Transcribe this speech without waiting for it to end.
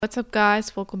What's up,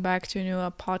 guys? Welcome back to a new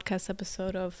podcast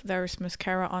episode of There's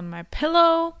Mascara on My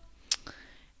Pillow.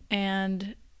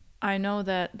 And I know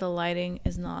that the lighting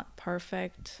is not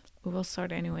perfect. We will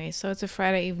start anyway. So it's a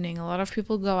Friday evening. A lot of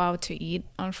people go out to eat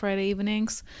on Friday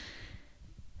evenings.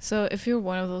 So if you're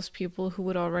one of those people who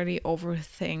would already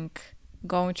overthink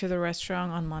going to the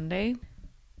restaurant on Monday,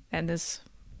 then this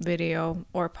video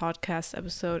or podcast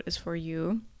episode is for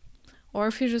you. Or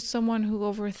if you're just someone who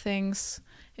overthinks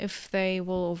if they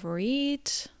will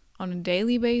overeat on a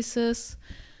daily basis,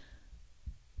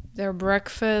 their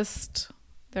breakfast,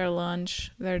 their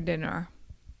lunch, their dinner.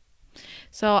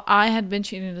 So I had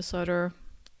binge eating disorder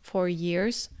for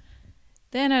years.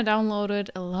 Then I downloaded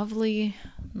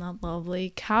a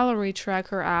calorie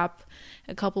tracker app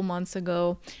a couple months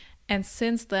ago. And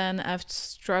since then, I've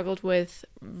struggled with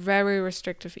very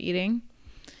restrictive eating.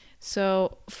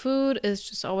 So food is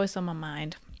just always on my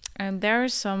mind. And there are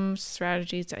some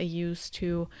strategies I use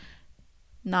to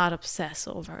not obsess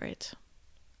over it.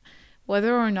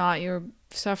 Whether or not you're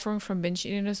suffering from binge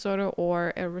eating disorder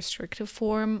or a restrictive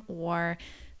form or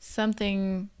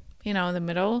something, in the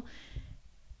middle,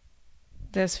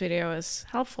 this video is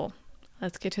helpful.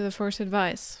 Let's get to the first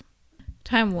advice.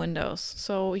 Time windows.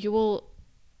 So you will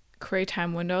create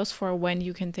time windows for when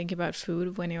you can think about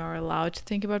food, when you are allowed to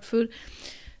think about food.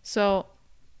 So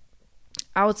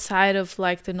outside of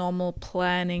the normal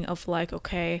planning of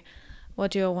okay,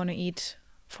 what do I want to eat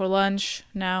for lunch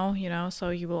now,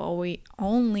 so you will always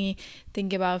only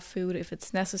think about food if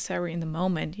it's necessary in the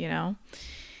moment, and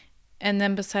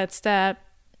then besides that,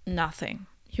 nothing.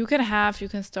 You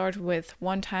can start with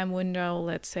one time window,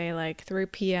 let's say 3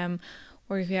 p.m.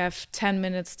 or if you have 10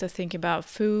 minutes to think about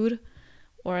food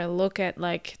or look at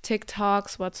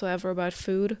TikToks whatsoever about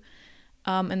food,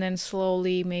 and then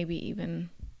slowly maybe even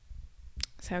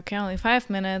say, okay, only 5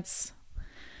 minutes,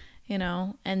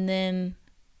 and then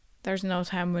there's no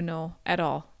time window at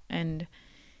all. And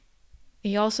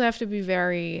you also have to be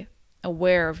very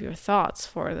aware of your thoughts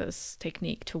for this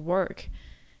technique to work.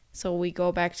 So we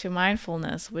go back to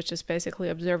mindfulness, which is basically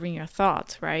observing your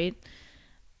thoughts, right?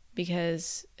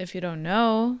 Because if you don't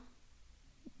know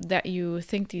that you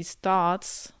think these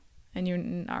thoughts and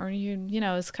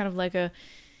it's kind of like a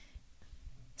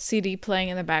CD playing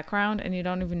in the background and you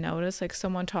don't even notice,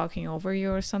 someone talking over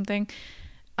you or something,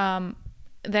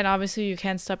 then obviously you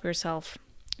can't stop yourself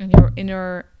in your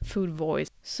inner food voice.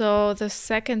 So the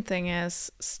second thing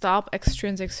is stop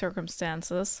extrinsic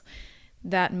circumstances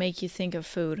that make you think of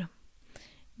food.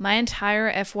 My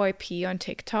entire FYP on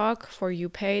TikTok For You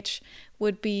page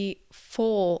would be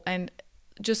full and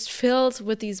just filled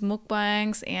with these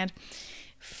mukbangs and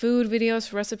food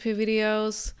videos, recipe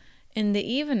videos in the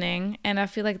evening, and I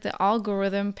feel like the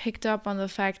algorithm picked up on the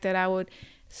fact that I would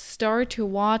start to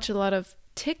watch a lot of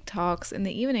TikToks in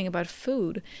the evening about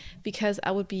food because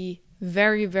I would be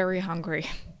very, very hungry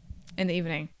in the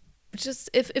evening. Just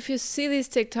if you see these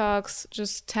TikToks,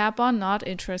 just tap on not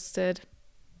interested.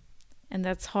 And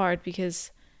that's hard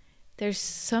because there's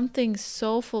something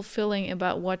so fulfilling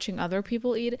about watching other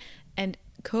people eat and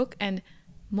cook and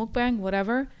mukbang,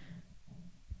 whatever,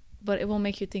 but it will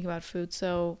make you think about food.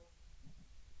 So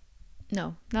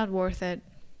no, not worth it.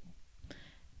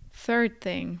 Third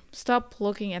thing, stop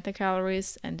looking at the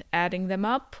calories and adding them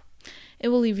up. It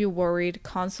will leave you worried,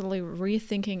 constantly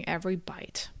rethinking every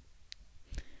bite.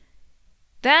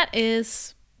 That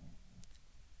is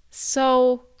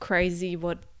so crazy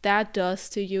what that does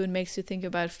to you and makes you think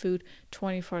about food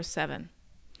 24/7.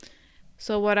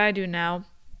 So what I do now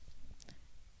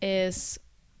is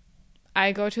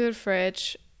I go to the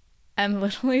fridge, and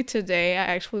literally today I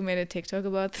actually made a TikTok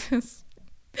about this.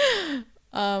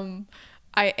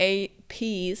 I ate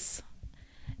peas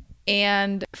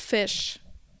and fish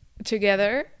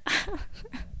together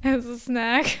as a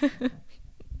snack.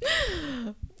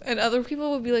 And other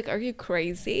people would be like, are you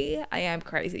crazy? I am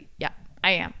crazy. Yeah,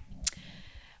 I am.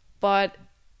 But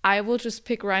I will just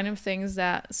pick random things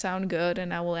that sound good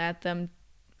and I will add them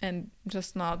and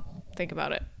just not think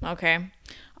about it. Okay.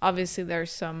 Obviously,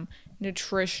 there's some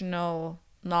nutritional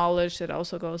knowledge that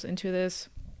also goes into this.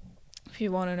 If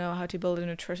you want to know how to build a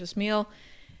nutritious meal,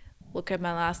 look at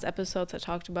my last episodes. I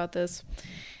talked about this.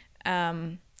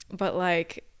 But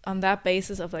on that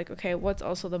basis of okay, what's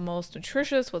also the most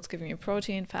nutritious? What's giving you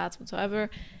protein, fats, whatsoever?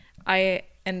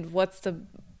 And what's the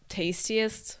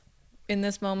tastiest in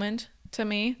this moment to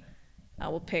me? I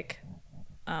will pick,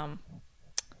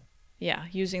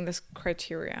 using this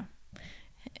criteria.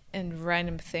 And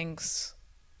random things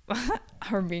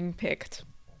are being picked.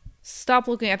 Stop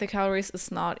looking at the calories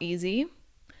is not easy.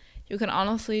 You can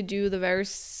honestly do the very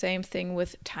same thing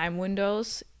with time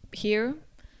windows here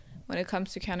when it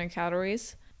comes to counting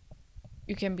calories.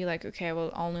 you can be like, okay, I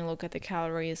will only look at the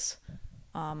calories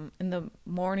in the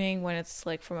morning when it's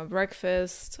like from a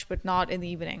breakfast, but not in the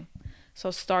evening.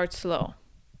 So start slow.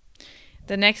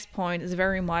 The next point is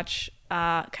very much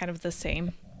kind of the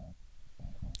same.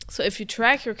 So if you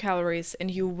track your calories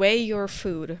and you weigh your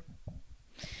food,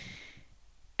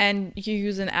 and you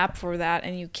use an app for that,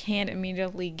 and you can't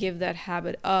immediately give that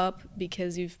habit up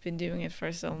because you've been doing it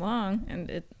for so long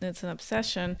and it's an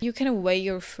obsession, you can weigh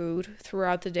your food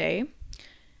throughout the day.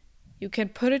 You can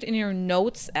put it in your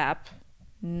notes app,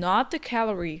 not the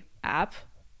calorie app.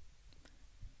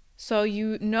 So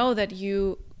you know that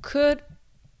you could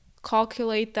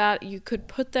calculate that, you could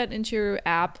put that into your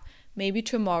app maybe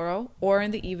tomorrow or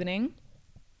in the evening,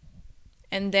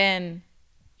 and then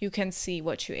you can see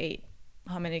what you ate,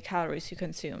 how many calories you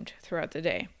consumed throughout the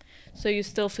day. So you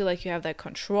still feel like you have that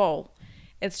control.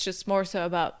 It's just more so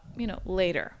about,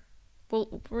 later.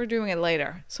 Well, we're doing it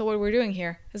later. So what we're doing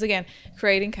here is, again,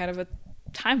 creating kind of a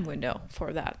time window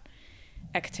for that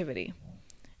activity.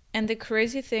 And the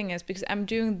crazy thing is, because I'm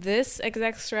doing this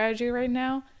exact strategy right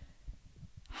now,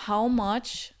 how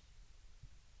much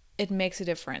it makes a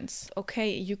difference.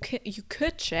 Okay, you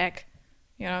could check,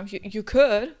 you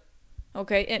could.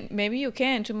 Okay, and maybe you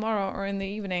can tomorrow or in the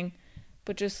evening,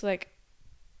 but just like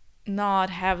not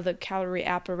have the calorie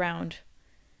app around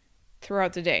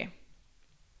throughout the day.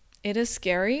 It is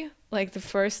scary. Like the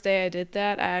first day I did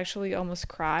that, I actually almost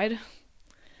cried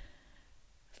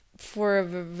for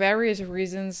various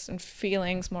reasons and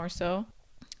feelings more so,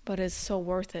 but it's so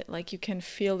worth it. Like you can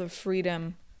feel the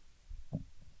freedom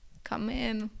come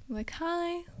in, like,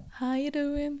 hi, how you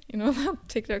doing? That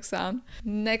TikTok sound.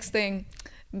 Next thing,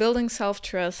 building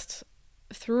self-trust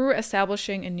through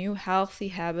establishing a new healthy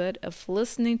habit of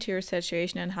listening to your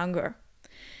situation and hunger.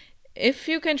 If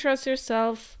you can trust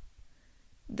yourself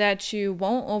that you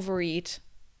won't overeat,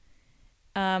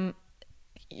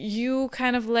 you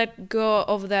kind of let go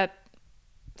of that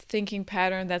thinking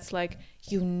pattern that's like,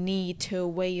 you need to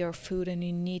weigh your food and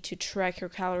you need to track your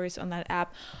calories on that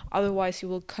app, otherwise you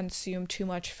will consume too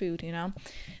much food.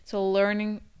 So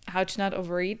learning how to not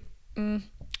overeat,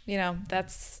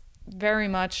 that's very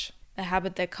much a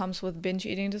habit that comes with binge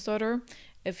eating disorder.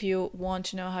 If you want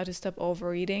to know how to stop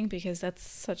overeating, because that's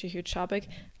such a huge topic,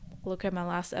 look at my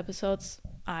last episodes.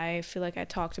 I feel like I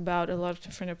talked about a lot of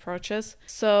different approaches.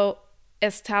 So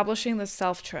establishing the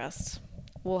self-trust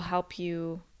will help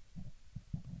you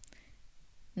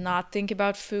not think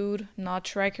about food, not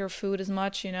track your food as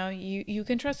much. You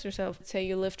can trust yourself. Say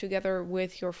you live together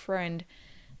with your friend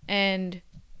and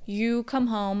you come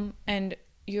home and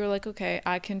you're like, okay,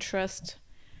 I can trust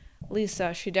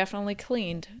Lisa. She definitely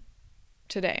cleaned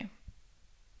today.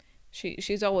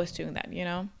 She's always doing that,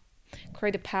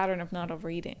 create a pattern of not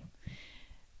overeating.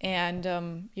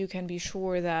 And you can be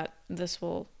sure that this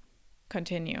will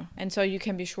continue. And so you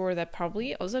can be sure that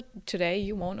probably also today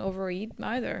you won't overeat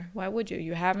either. Why would you?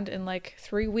 You haven't in like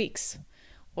 3 weeks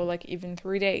or like even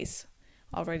 3 days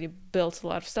already built a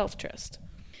lot of self-trust.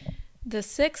 The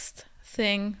sixth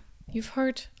thing you've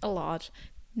heard a lot,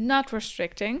 not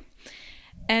restricting.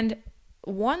 And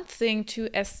one thing to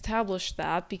establish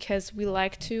that, because we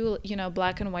like to,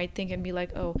 black and white think and be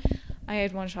like, oh, I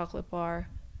ate 1 chocolate bar.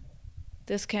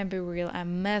 This can't be real. I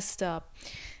messed up.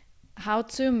 How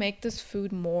to make this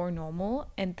food more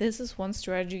normal. And this is one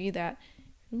strategy that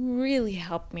really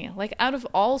helped me. Like out of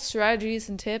all strategies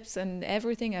and tips and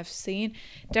everything I've seen,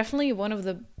 definitely one of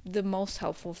the most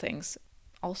helpful things.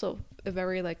 Also a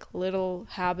very like little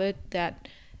habit that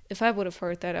if I would have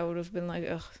heard that, I would have been like,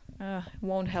 it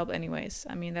won't help anyways.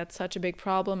 I mean, that's such a big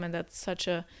problem, and that's such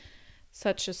a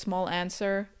small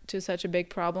answer to such a big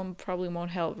problem. Probably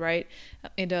won't help, right?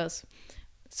 It does.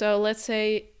 So let's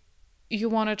say you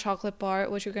want a chocolate bar.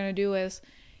 What you're gonna do is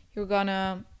you're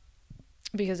gonna,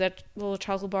 because that little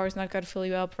chocolate bar is not gonna fill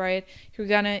you up, right? You're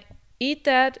gonna eat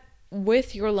that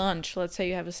with your lunch. Let's say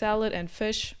you have a salad and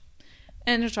fish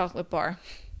and a chocolate bar.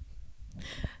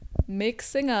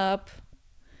 Mixing up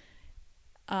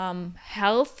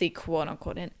healthy, quote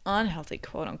unquote, and unhealthy,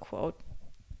 quote unquote,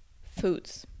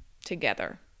 foods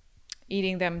together.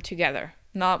 Eating them together.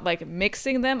 Not like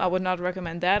mixing them. I would not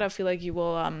recommend that. I feel like you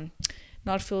will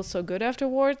not feel so good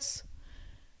afterwards.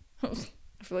 I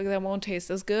feel like that won't taste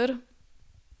as good.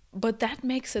 But that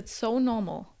makes it so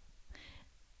normal.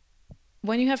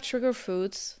 When you have trigger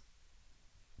foods,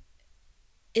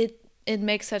 it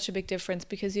makes such a big difference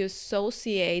because you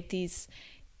associate these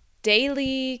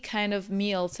daily kind of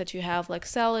meals that you have, like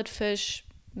salad, fish,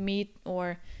 meat,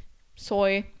 or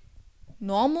soy,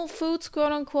 normal foods,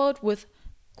 quote unquote, with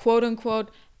quote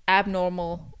unquote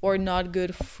abnormal or not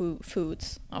good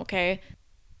foods, okay?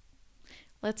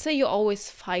 let's say you always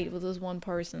fight with this one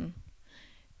person.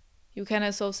 You can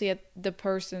associate the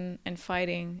person and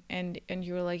fighting, and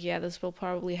you're like, yeah, this will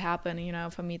probably happen.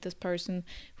 If I meet this person,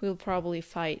 we'll probably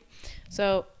fight.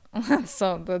 So that's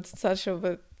such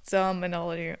a dumb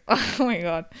analogy. Oh my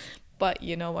god. But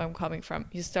you know where I'm coming from.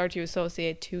 You start to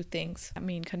associate two things. I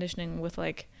mean, conditioning with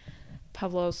like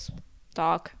Pavlov's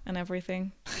dog and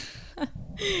everything.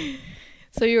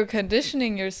 So you're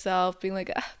conditioning yourself, being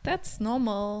like, that's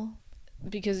normal.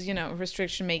 Because,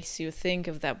 restriction makes you think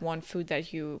of that one food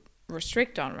that you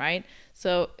restrict on, right?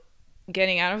 So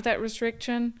getting out of that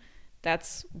restriction,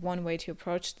 that's one way to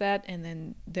approach that. And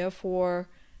then therefore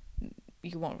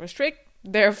you won't restrict.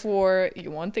 Therefore,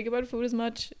 you won't think about food as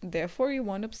much. Therefore, you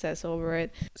won't obsess over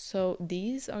it. So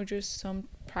these are just some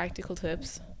practical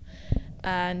tips.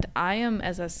 And I am,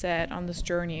 as I said, on this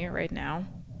journey right now.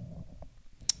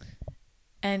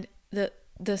 And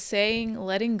the saying,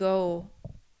 letting go,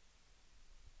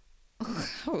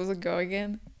 how does it go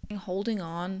again? Holding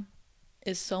on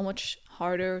is so much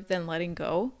harder than letting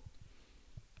go.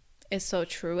 It's so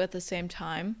true at the same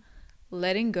time.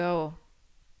 Letting go,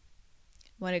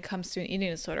 when it comes to an eating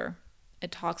disorder, a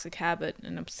toxic habit,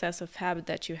 an obsessive habit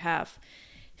that you have,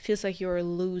 it feels like you're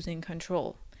losing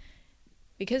control.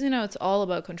 Because, it's all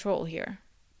about control here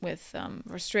with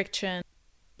restriction.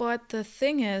 But the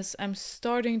thing is, I'm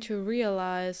starting to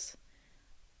realize,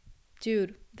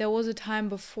 dude, there was a time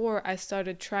before I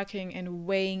started tracking and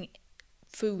weighing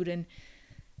food and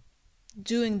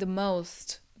doing the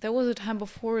most. There was a time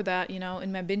before that,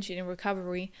 in my binge eating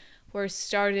recovery, where I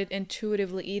started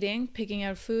intuitively eating, picking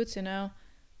out foods,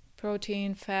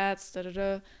 protein, fats,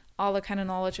 all the kind of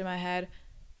knowledge in my head,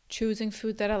 choosing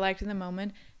food that I liked in the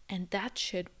moment, and that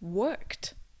shit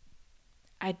worked.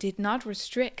 I did not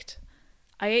restrict.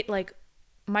 I ate like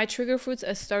my trigger foods.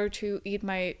 I started to eat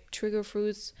my trigger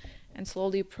foods and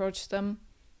slowly approach them.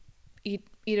 Eat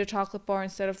a chocolate bar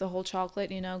instead of the whole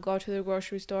chocolate, go to the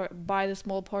grocery store, buy the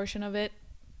small portion of it.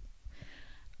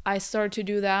 I started to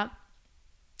do that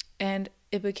and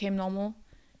it became normal.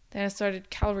 Then I started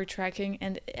calorie tracking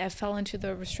and I fell into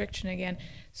the restriction again.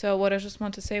 So what I just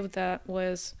want to say with that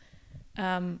was,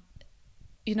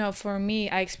 for me,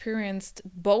 I experienced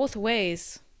both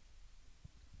ways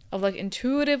of like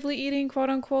intuitively eating, quote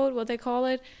unquote, what they call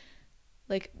it.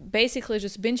 Like basically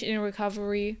just binge eating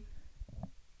recovery,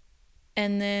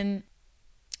 and then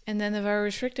the very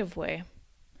restrictive way.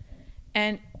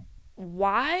 And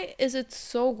why is it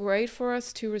so great for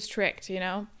us to restrict,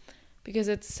 Because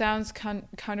it sounds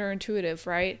counterintuitive,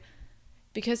 right?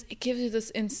 Because it gives you this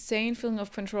insane feeling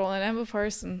of control. And I'm a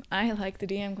person, I like the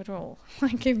DM control.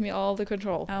 Like, give me all the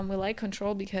control. We like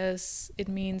control because it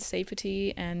means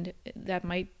safety, and that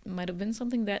might have been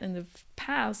something that in the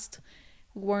past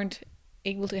we weren't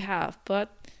able to have.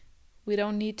 But we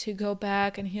don't need to go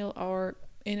back and heal our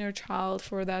inner child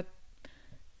for that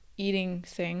eating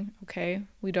thing, okay?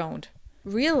 We don't.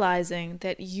 Realizing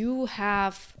that you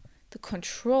have the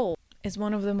control is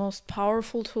one of the most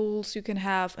powerful tools you can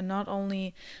have, and not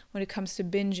only when it comes to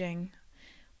binging,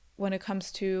 when it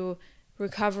comes to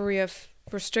recovery of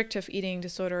restrictive eating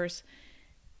disorders.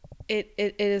 It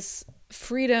is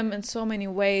freedom in so many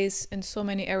ways, in so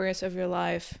many areas of your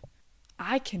life.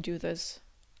 I can do this.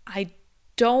 I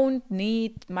don't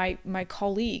need my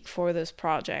colleague for this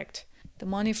project, the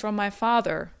money from my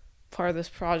father for this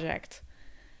project.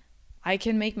 I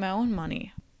can make my own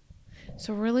money.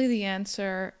 So really the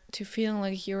answer to feeling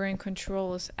like you're in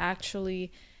control is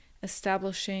actually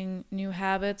establishing new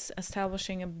habits,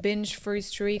 establishing a binge-free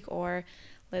streak, or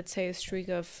let's say a streak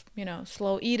of,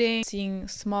 slow eating, seeing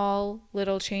small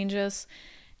little changes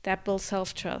that build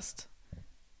self-trust.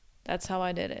 That's how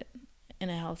I did it in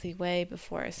a healthy way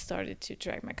before I started to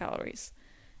track my calories.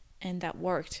 And that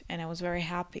worked, and I was very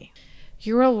happy.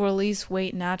 You will release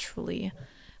weight naturally,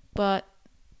 but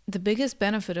the biggest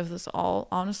benefit of this all,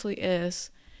 honestly, is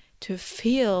to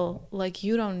feel like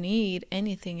you don't need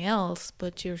anything else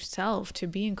but yourself to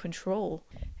be in control.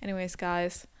 Anyways,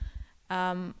 guys,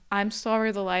 I'm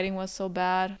sorry the lighting was so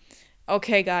bad.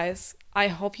 Okay, guys, I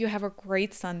hope you have a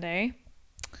great Sunday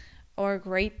or a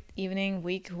great evening,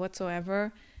 week,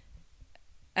 whatsoever.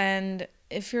 And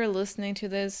if you're listening to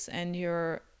this and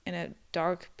you're in a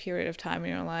dark period of time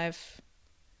in your life,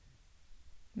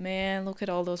 man, look at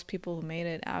all those people who made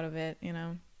it out of it,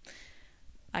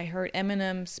 I heard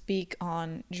Eminem speak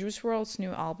on Juice WRLD's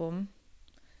new album,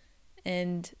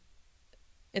 and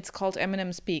it's called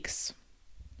Eminem Speaks.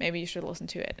 Maybe you should listen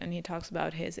to it. And he talks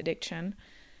about his addiction,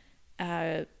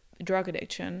 drug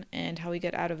addiction, and how he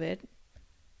got out of it.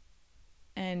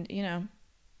 And,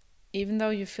 even though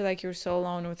you feel like you're so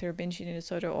alone with your binge eating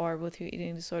disorder or with your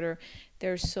eating disorder,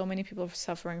 there's so many people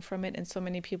suffering from it, and so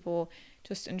many people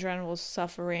just in general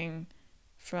suffering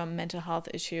from mental health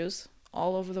issues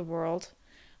all over the world.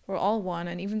 We're all one,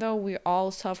 and even though we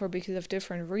all suffer because of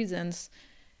different reasons,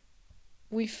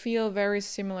 we feel very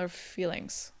similar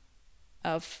feelings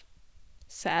of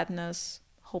sadness,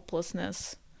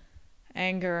 hopelessness,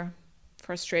 anger,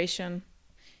 frustration.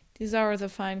 These are the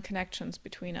fine connections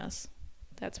between us.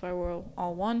 That's why we're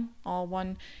all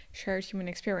one shared human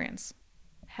experience.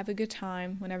 Have a good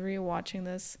time whenever you're watching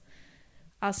this.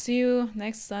 I'll see you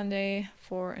next Sunday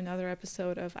for another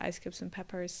episode of Ice Cubes and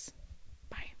Peppers.